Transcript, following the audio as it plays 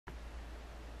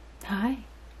Hi,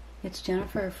 it's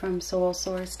Jennifer from Soul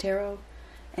Source Tarot,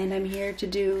 and I'm here to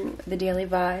do the daily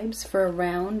vibes for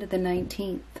around the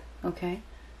 19th, okay?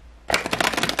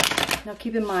 Now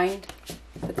keep in mind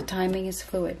that the timing is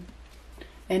fluid,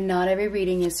 and not every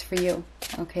reading is for you,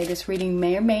 okay? This reading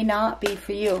may or may not be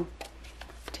for you.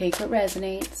 Take what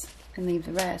resonates and leave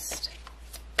the rest.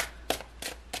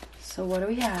 So what do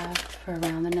we have for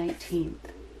around the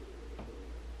 19th?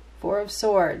 Four of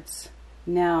Swords.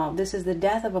 Now, this is the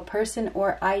death of a person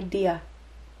or idea.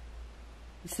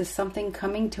 This is something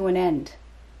coming to an end.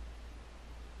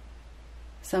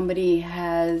 Somebody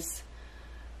has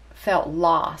felt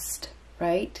lost,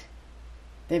 right?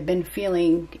 They've been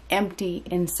feeling empty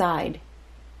inside.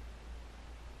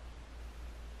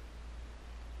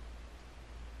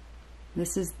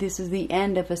 This is the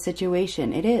end of a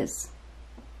situation. It is.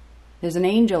 There's an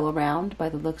angel around by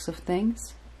the looks of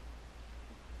things.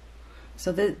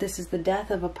 So this is the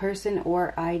death of a person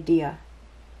or idea.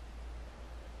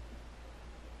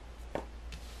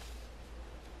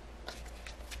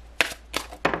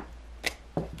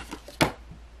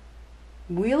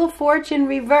 Wheel of Fortune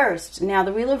reversed. Now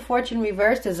the Wheel of Fortune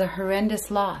reversed is a horrendous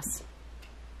loss.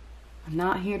 I'm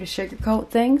not here to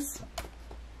sugarcoat things.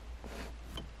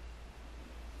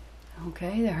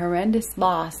 Okay, the horrendous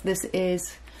loss. This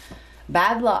is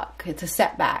bad luck. It's a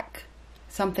setback.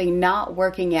 Something not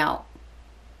working out.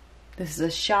 This is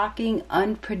a shocking,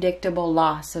 unpredictable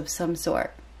loss of some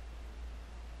sort.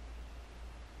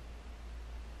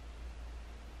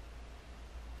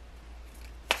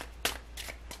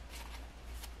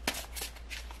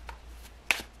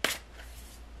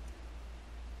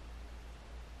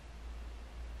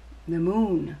 The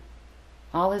Moon.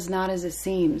 All is not as it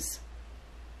seems.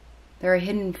 There are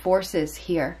hidden forces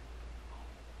here.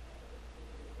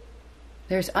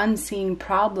 There's unseen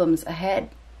problems ahead.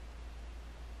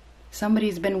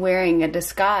 Somebody's been wearing a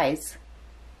disguise.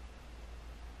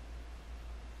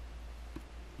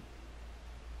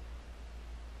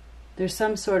 There's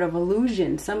some sort of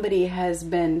illusion. Somebody has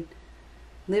been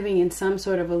living in some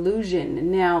sort of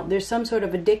illusion. Now, there's some sort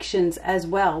of addictions as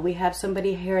well. We have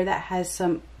somebody here that has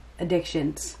some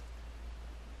addictions.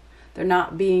 They're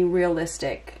not being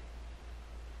realistic.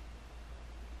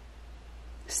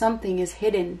 Something is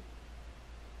hidden.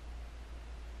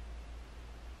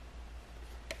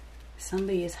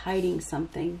 Somebody is hiding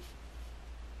something.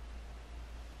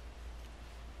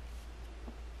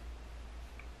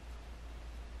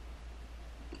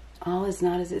 All is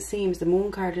not as it seems. The Moon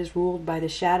card is ruled by the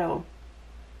shadow.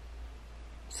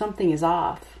 Something is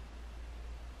off.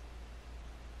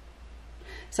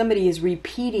 Somebody is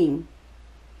repeating.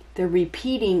 They're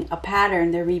repeating a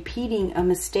pattern. They're repeating a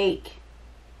mistake.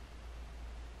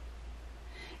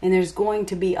 And there's going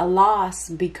to be a loss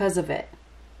because of it.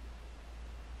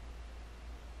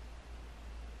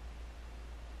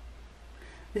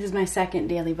 This is my second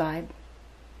daily vibe.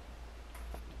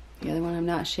 The other one I'm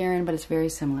not sharing, but it's very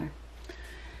similar.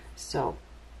 So,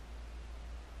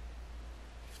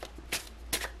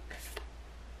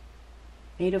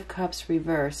 Eight of Cups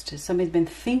reversed. Somebody's been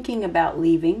thinking about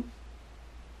leaving.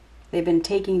 They've been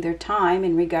taking their time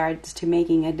in regards to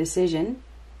making a decision.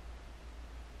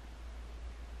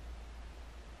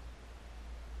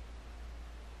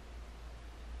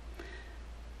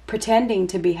 Pretending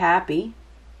to be happy.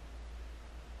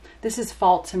 This is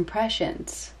false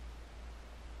impressions.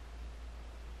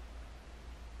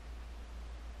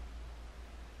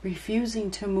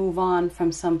 Refusing to move on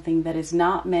from something that is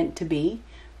not meant to be,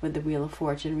 with the Wheel of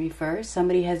Fortune reversed.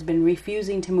 Somebody has been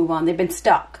refusing to move on. They've been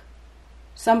stuck.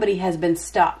 Somebody has been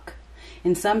stuck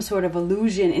in some sort of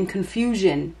illusion and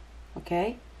confusion.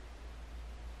 Okay?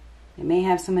 They may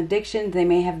have some addiction. They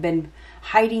may have been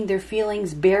hiding their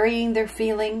feelings, burying their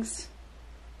feelings.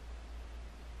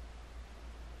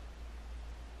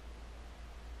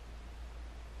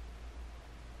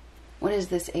 What is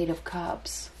this Eight of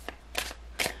Cups?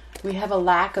 We have a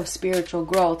lack of spiritual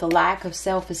growth, a lack of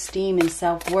self-esteem and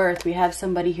self-worth. We have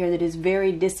somebody here that is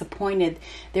very disappointed.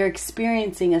 They're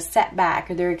experiencing a setback,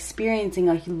 or they're experiencing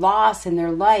a loss in their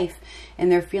life,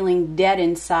 and they're feeling dead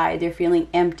inside. They're feeling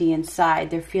empty inside.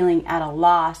 They're feeling at a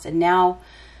loss, and now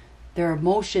their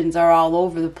emotions are all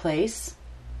over the place.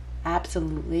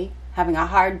 Absolutely. Having a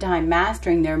hard time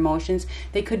mastering their emotions.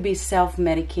 They could be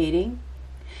self-medicating.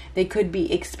 They could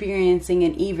be experiencing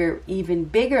an even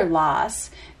bigger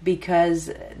loss because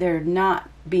they're not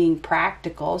being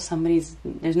practical.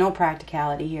 There's no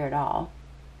practicality here at all.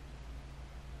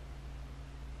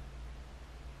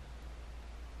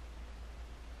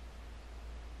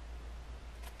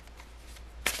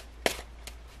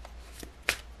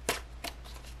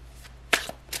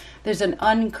 There's an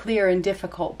unclear and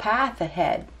difficult path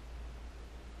ahead.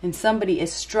 and somebody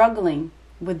is struggling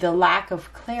with the lack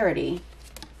of clarity.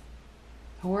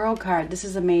 A World card. This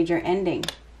is a major ending.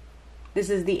 This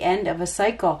is the end of a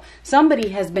cycle. Somebody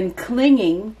has been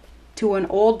clinging to an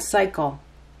old cycle.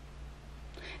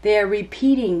 They are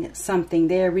repeating something.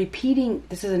 They are repeating.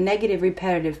 This is a negative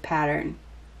repetitive pattern.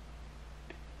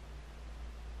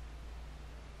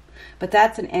 But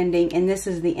that's an ending, and this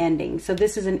is the ending. So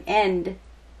this is an end.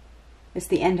 It's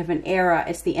the end of an era.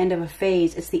 It's the end of a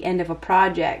phase. It's the end of a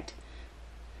project.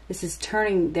 This is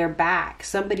turning their back.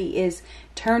 Somebody is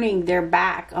turning their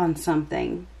back on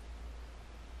something.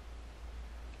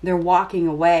 They're walking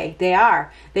away. They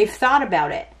are. They've thought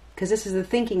about it. Because this is the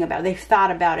thinking about it. They've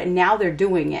thought about it. Now they're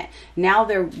doing it. Now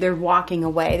they're walking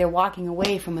away. They're walking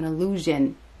away from an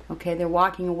illusion. Okay? They're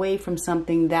walking away from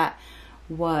something that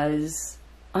was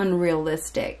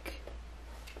unrealistic.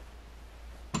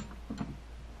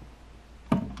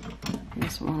 I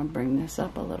just want to bring this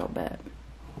up a little bit.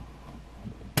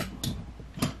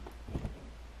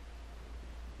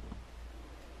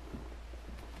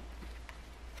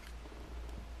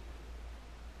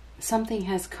 Something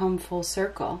has come full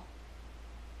circle.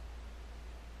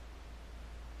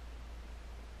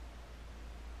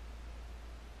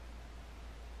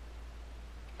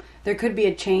 There could be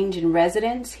a change in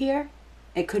residence here.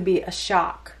 It could be a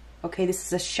shock. Okay, this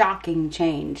is a shocking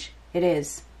change. It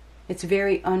is. It's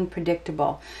very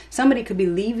unpredictable. Somebody could be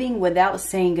leaving without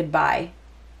saying goodbye.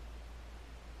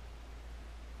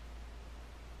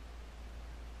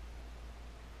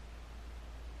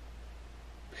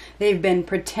 They've been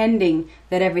pretending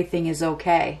that everything is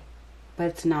okay, but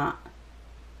it's not.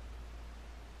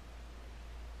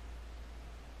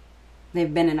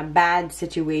 They've been in a bad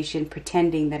situation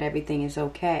pretending that everything is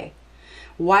okay.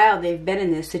 While they've been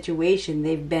in this situation,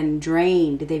 they've been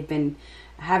drained. They've been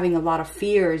having a lot of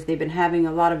fears. They've been having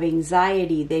a lot of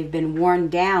anxiety. They've been worn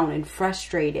down and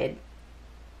frustrated.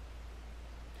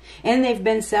 And they've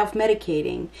been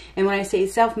self-medicating. And when I say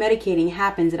self-medicating, it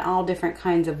happens in all different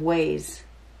kinds of ways.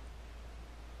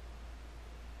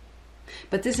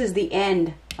 But this is the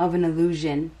end of an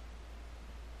illusion.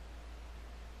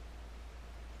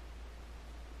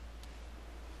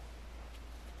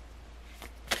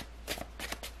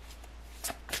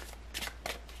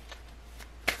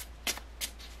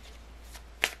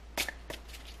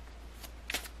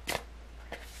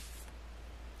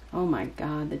 Oh my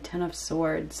God, the Ten of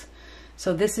Swords.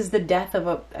 So this is the death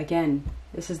of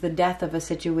this is the death of a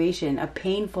situation, a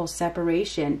painful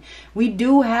separation. We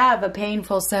do have a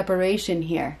painful separation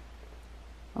here.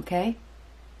 Okay?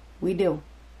 We do.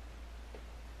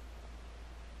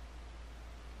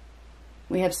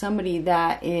 We have somebody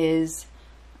that is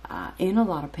in a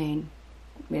lot of pain.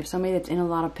 We have somebody that's in a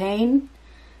lot of pain.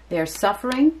 They are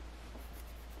suffering.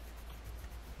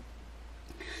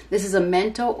 This is a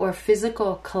mental or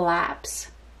physical collapse.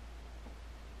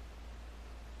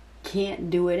 Can't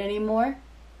do it anymore.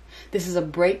 This is a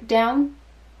breakdown.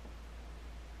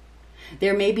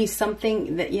 There may be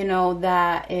something that,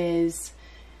 that is,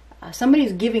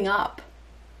 somebody's giving up.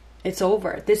 It's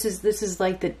over. This is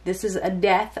a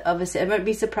death of a, I wouldn't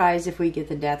be surprised if we get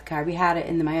the death card. We had it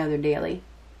in my other daily.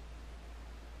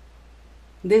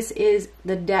 This is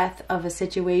the death of a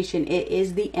situation. It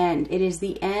is the end. It is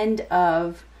the end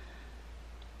of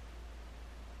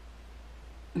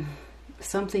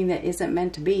something that isn't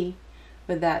meant to be,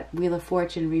 with that Wheel of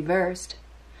Fortune reversed.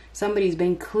 Somebody's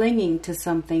been clinging to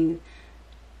something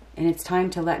and it's time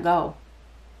to let go.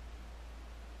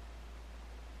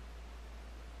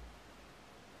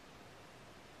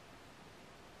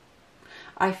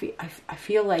 I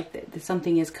feel like that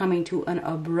something is coming to an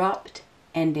abrupt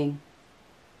ending.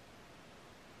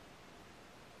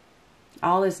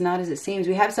 All is not as it seems.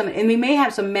 We have some, and we may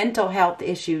have some mental health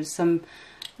issues, some,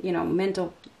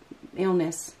 mental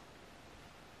illness.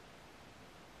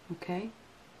 Okay?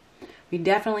 We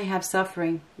definitely have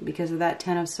suffering because of that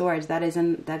Ten of Swords.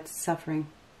 That's suffering.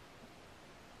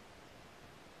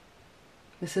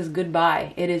 This is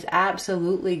goodbye. It is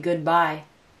absolutely goodbye.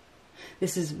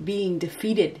 This is being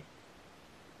defeated.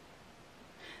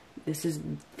 This is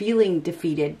feeling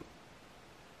defeated.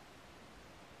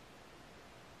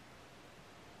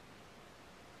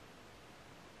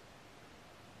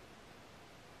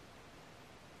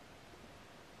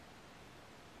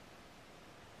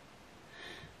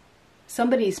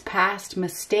 Somebody's past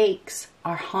mistakes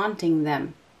are haunting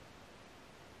them.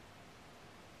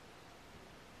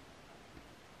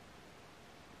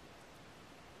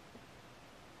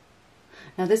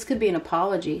 Now this could be an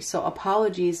apology, so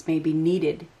apologies may be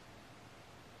needed.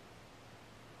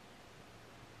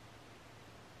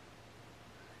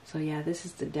 So yeah, this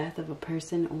is the death of a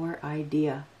person or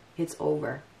idea. It's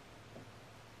over.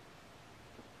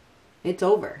 It's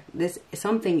over. This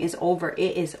something is over.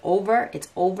 It is over. It's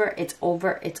over. It's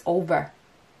over. It's over.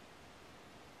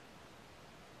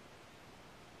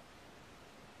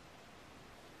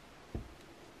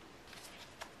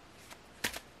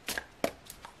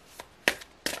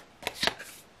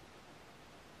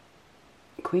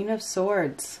 Queen of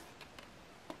Swords.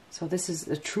 So this is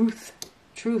the truth.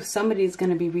 Truth. Somebody's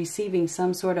going to be receiving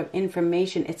some sort of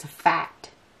information. It's a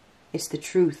fact. It's the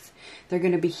truth. They're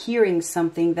going to be hearing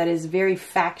something that is very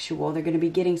factual. They're going to be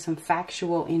getting some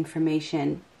factual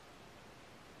information.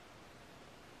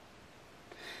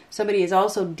 Somebody is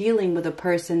also dealing with a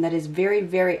person that is very,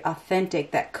 very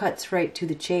authentic, that cuts right to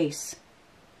the chase.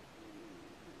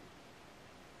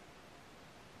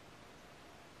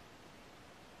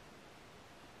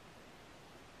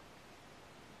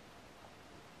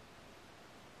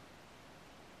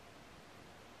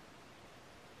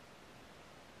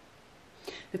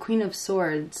 The Queen of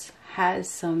Swords has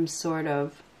some sort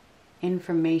of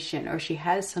information, or she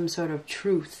has some sort of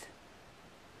truth.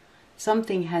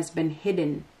 Something has been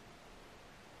hidden.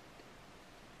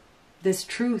 This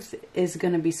truth is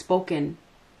going to be spoken,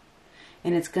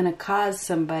 and it's going to cause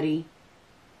somebody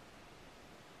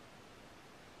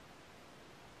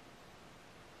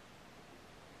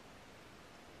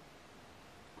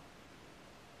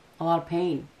a lot of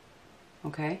pain.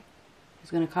 Okay? It's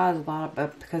going to cause a lot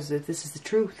of, because this is the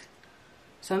truth.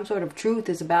 Some sort of truth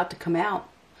is about to come out.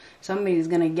 Somebody's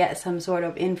going to get some sort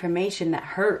of information that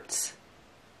hurts.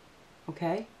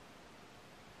 Okay?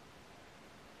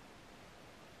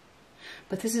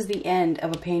 But this is the end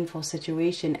of a painful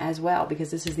situation as well,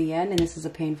 because this is the end and this is a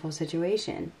painful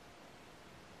situation.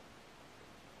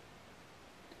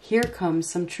 Here comes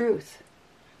some truth.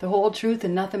 The whole truth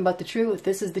and nothing but the truth.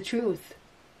 This is the truth.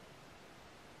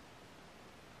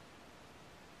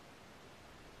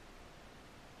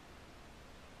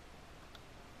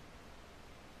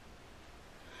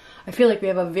 I feel like we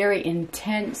have a very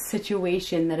intense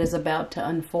situation that is about to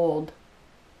unfold.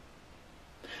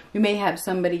 We may have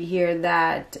somebody here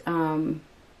that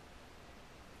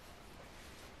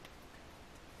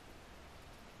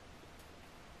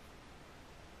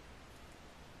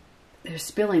they're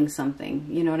spilling something.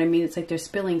 You know what I mean? It's like they're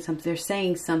spilling something. They're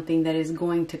saying something that is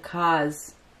going to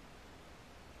cause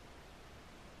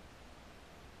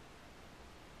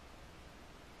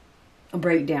a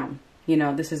breakdown. You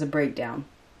know, this is a breakdown.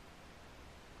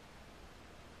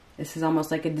 This is almost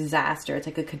like a disaster. It's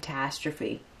like a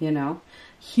catastrophe, you know.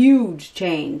 Huge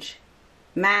change.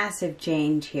 Massive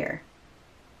change here.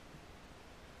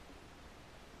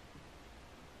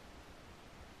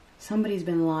 Somebody's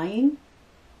been lying.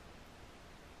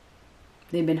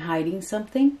 They've been hiding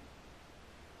something.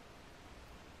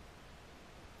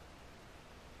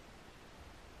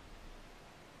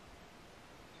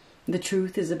 The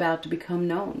truth is about to become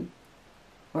known.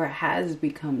 Or it has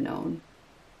become known.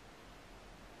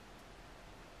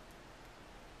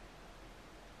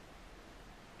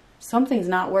 Something's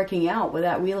not working out with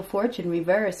that Wheel of Fortune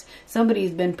reverse.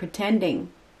 Somebody's been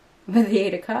pretending with the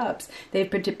Eight of Cups.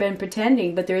 They've been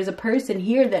pretending, but there is a person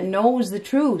here that knows the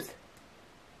truth.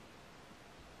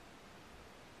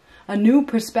 A new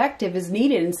perspective is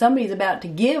needed, and somebody's about to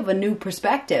give a new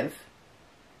perspective.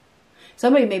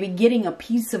 Somebody may be getting a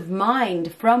peace of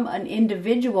mind from an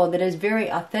individual that is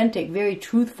very authentic, very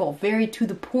truthful, very to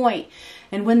the point.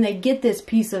 And when they get this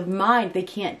peace of mind, they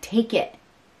can't take it.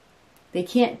 They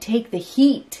can't take the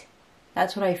heat.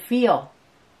 That's what I feel.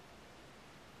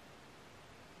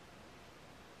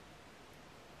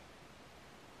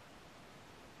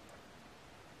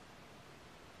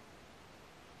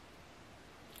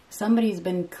 Somebody's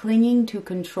been clinging to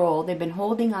control. They've been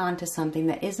holding on to something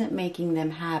that isn't making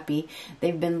them happy.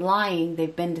 They've been lying.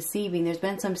 They've been deceiving. There's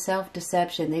been some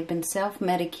self-deception. They've been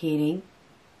self-medicating.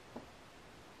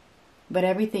 But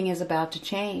everything is about to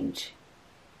change.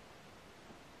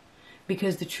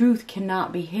 Because the truth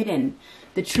cannot be hidden.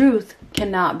 The truth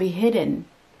cannot be hidden.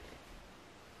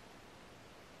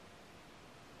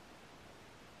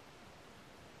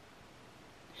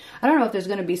 I don't know if there's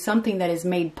going to be something that is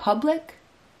made public.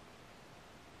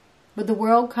 With the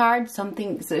World card,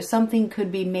 something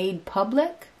could be made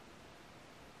public.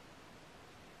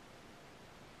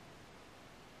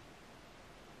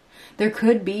 There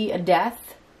could be a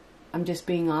death. I'm just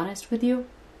being honest with you.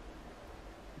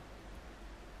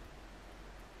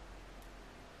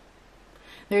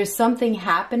 There's something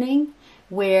happening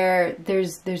where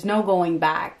there's no going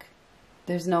back.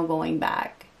 There's no going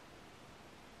back.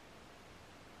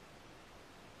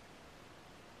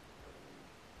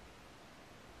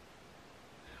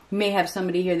 We may have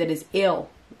somebody here that is ill.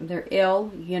 They're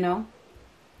ill, you know.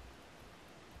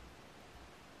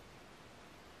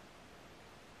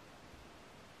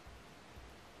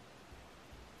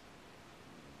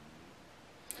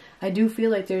 I do feel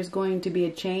like there's going to be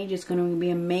a change. It's going to be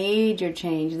a major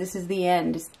change. This is the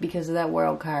end. It's because of that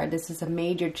World card. This is a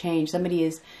major change. Somebody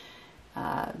is,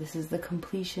 this is the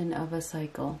completion of a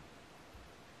cycle.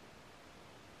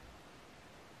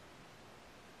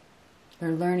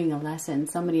 They're learning a lesson.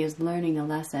 Somebody is learning a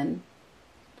lesson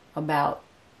about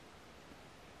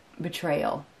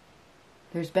betrayal.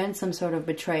 There's been some sort of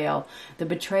betrayal. The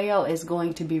betrayal is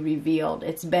going to be revealed.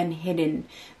 It's been hidden.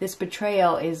 This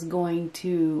betrayal is going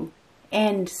to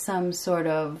end some sort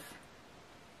of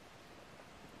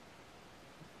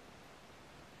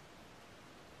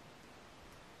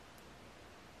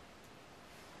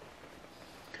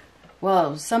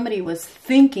well, somebody was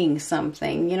thinking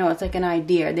something. You know, it's like an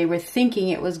idea. They were thinking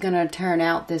it was going to turn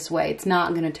out this way. It's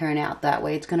not going to turn out that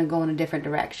way. It's going to go in a different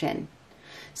direction.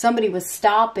 Somebody was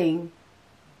stopping.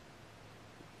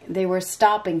 They were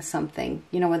stopping something.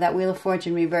 You know, with that Wheel of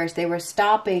Fortune reversed, they were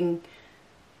stopping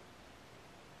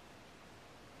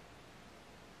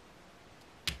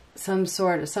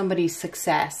somebody's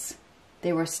success.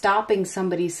 They were stopping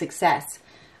somebody's success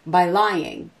by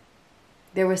lying.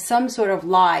 There was some sort of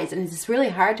lies, and it's really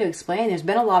hard to explain. There's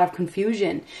been a lot of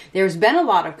confusion. There's been a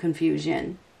lot of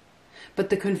confusion. But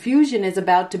the confusion is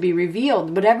about to be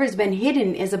revealed. Whatever's been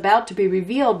hidden is about to be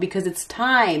revealed because it's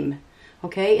time.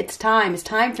 Okay? It's time. It's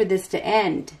time for this to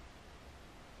end.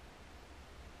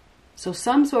 So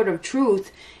some sort of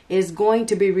truth is going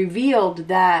to be revealed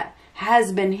that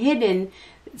has been hidden.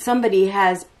 Somebody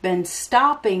has been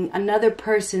stopping another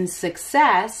person's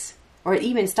success, or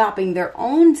even stopping their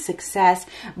own success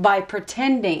by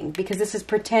pretending, because this is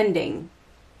pretending.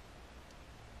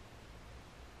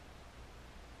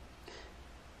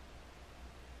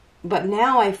 But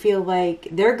now I feel like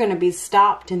they're going to be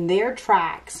stopped in their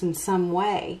tracks in some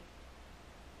way.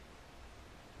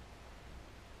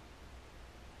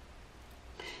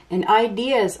 And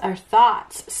ideas are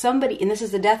thoughts. Somebody, and this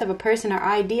is the death of a person, are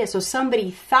ideas. So somebody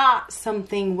thought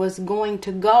something was going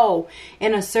to go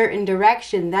in a certain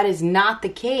direction. That is not the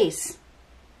case.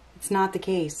 It's not the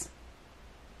case.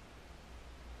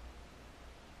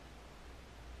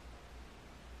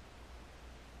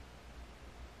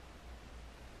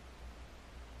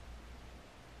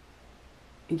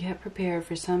 Get prepared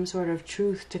for some sort of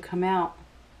truth to come out.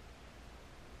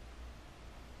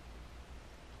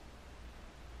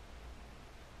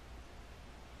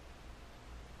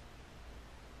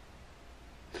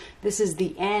 This is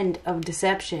the end of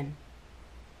deception.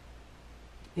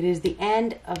 It is the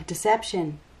end of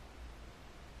deception.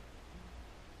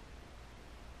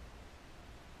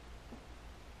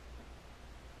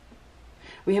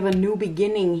 We have a new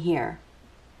beginning here.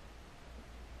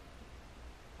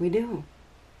 We do.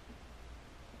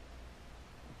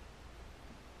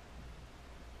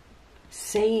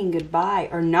 Saying goodbye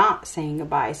or not saying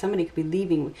goodbye. Somebody could be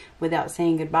leaving without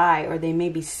saying goodbye, or they may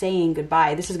be saying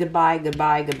goodbye. This is goodbye,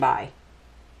 goodbye, goodbye.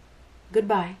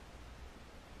 Goodbye.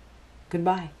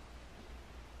 Goodbye.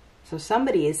 So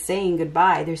somebody is saying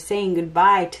goodbye. They're saying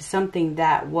goodbye to something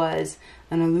that was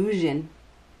an illusion.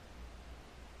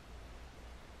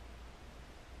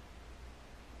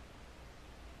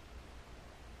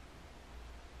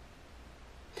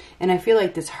 And I feel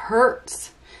like this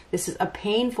hurts. This is a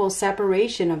painful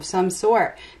separation of some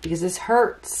sort, because this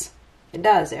hurts. It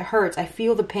does. It hurts. I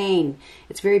feel the pain.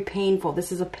 It's very painful.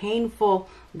 This is a painful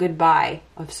goodbye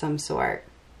of some sort.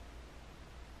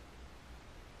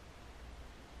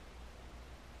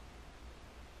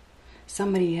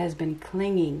 Somebody has been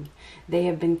clinging. They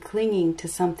have been clinging to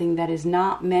something that is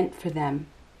not meant for them.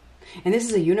 And this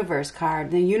is a universe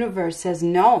card. The universe says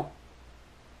no.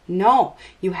 No,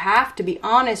 you have to be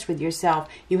honest with yourself.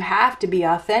 You have to be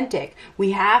authentic.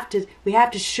 We have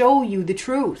to show you the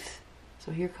truth.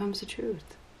 So here comes the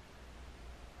truth.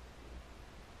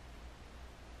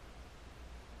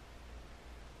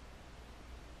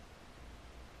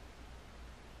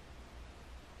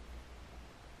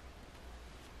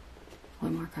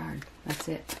 One more card. That's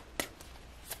it.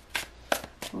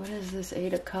 What is this?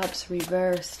 8 of Cups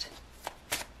reversed.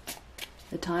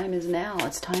 The time is now.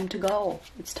 It's time to go.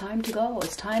 It's time to go.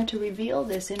 It's time to reveal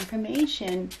this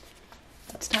information.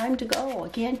 It's time to go. I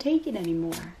can't take it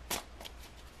anymore.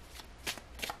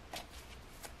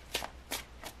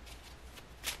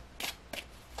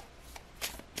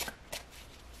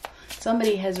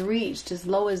 Somebody has reached as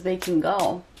low as they can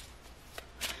go.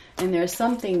 And there's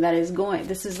something that is going,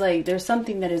 this is like, there's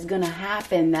something that is going to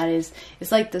happen that is,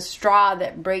 it's like the straw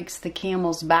that breaks the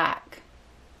camel's back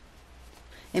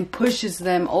and pushes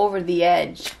them over the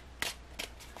edge.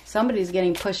 Somebody's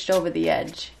getting pushed over the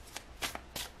edge.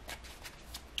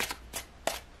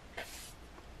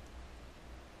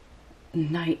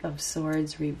 Knight of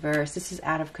Swords reverse. This is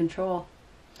out of control.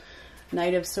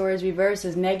 Knight of Swords reverse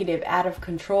is negative, out of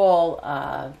control,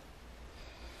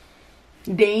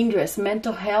 dangerous,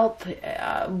 mental health,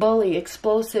 bully,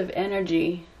 explosive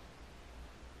energy.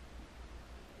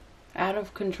 Out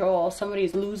of control.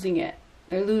 Somebody's losing it.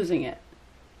 They're losing it.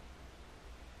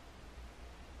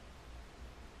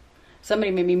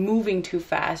 Somebody may be moving too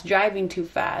fast, driving too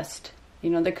fast. You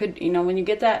know, there could, you know, when you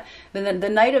get that, then the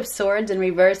Knight of Swords in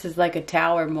reverse is like a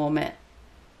tower moment.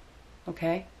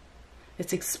 Okay?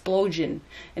 It's explosion.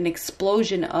 An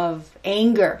explosion of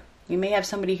anger. You may have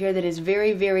somebody here that is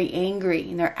very, very angry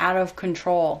and they're out of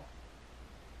control.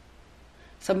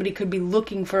 Somebody could be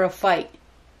looking for a fight.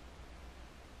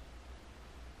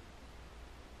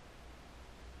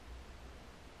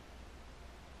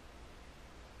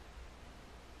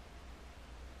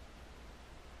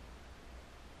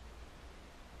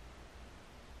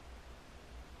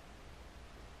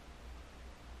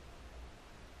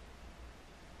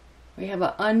 We have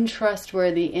an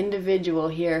untrustworthy individual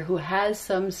here who has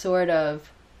some sort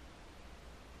of,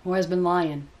 who has been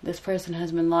lying. This person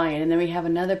has been lying. And then we have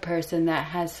another person that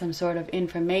has some sort of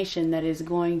information that is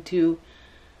going to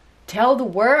tell the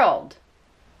world.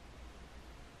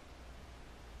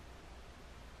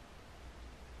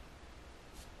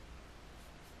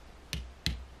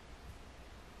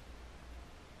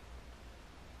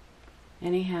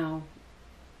 Anyhow.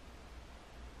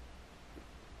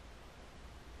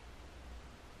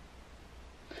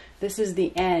 This is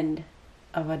the end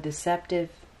of a deceptive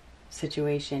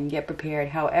situation. Get prepared.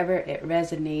 However it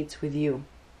resonates with you.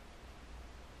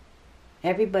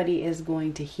 Everybody is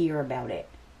going to hear about it.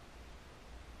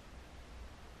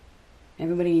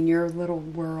 Everybody in your little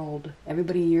world,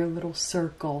 everybody in your little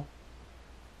circle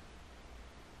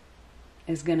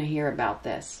is going to hear about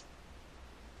this.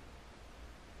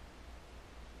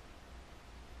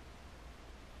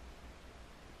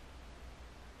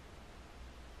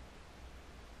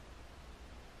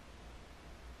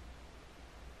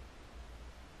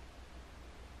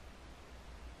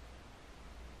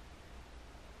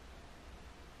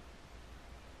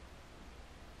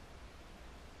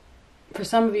 For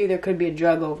some of you, there could be a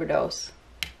drug overdose.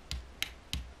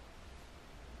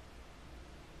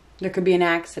 There could be an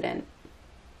accident.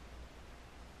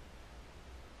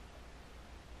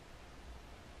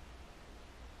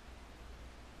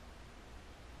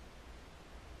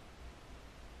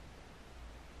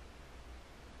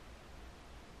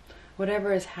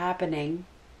 Whatever is happening,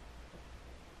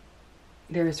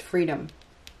 there is freedom.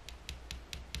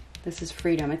 This is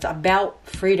freedom. It's about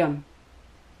freedom.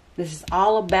 This is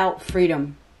all about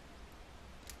freedom.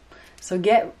 So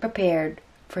get prepared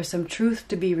for some truth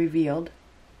to be revealed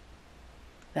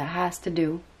that has to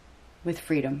do with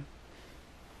freedom.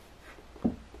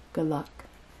 Good luck.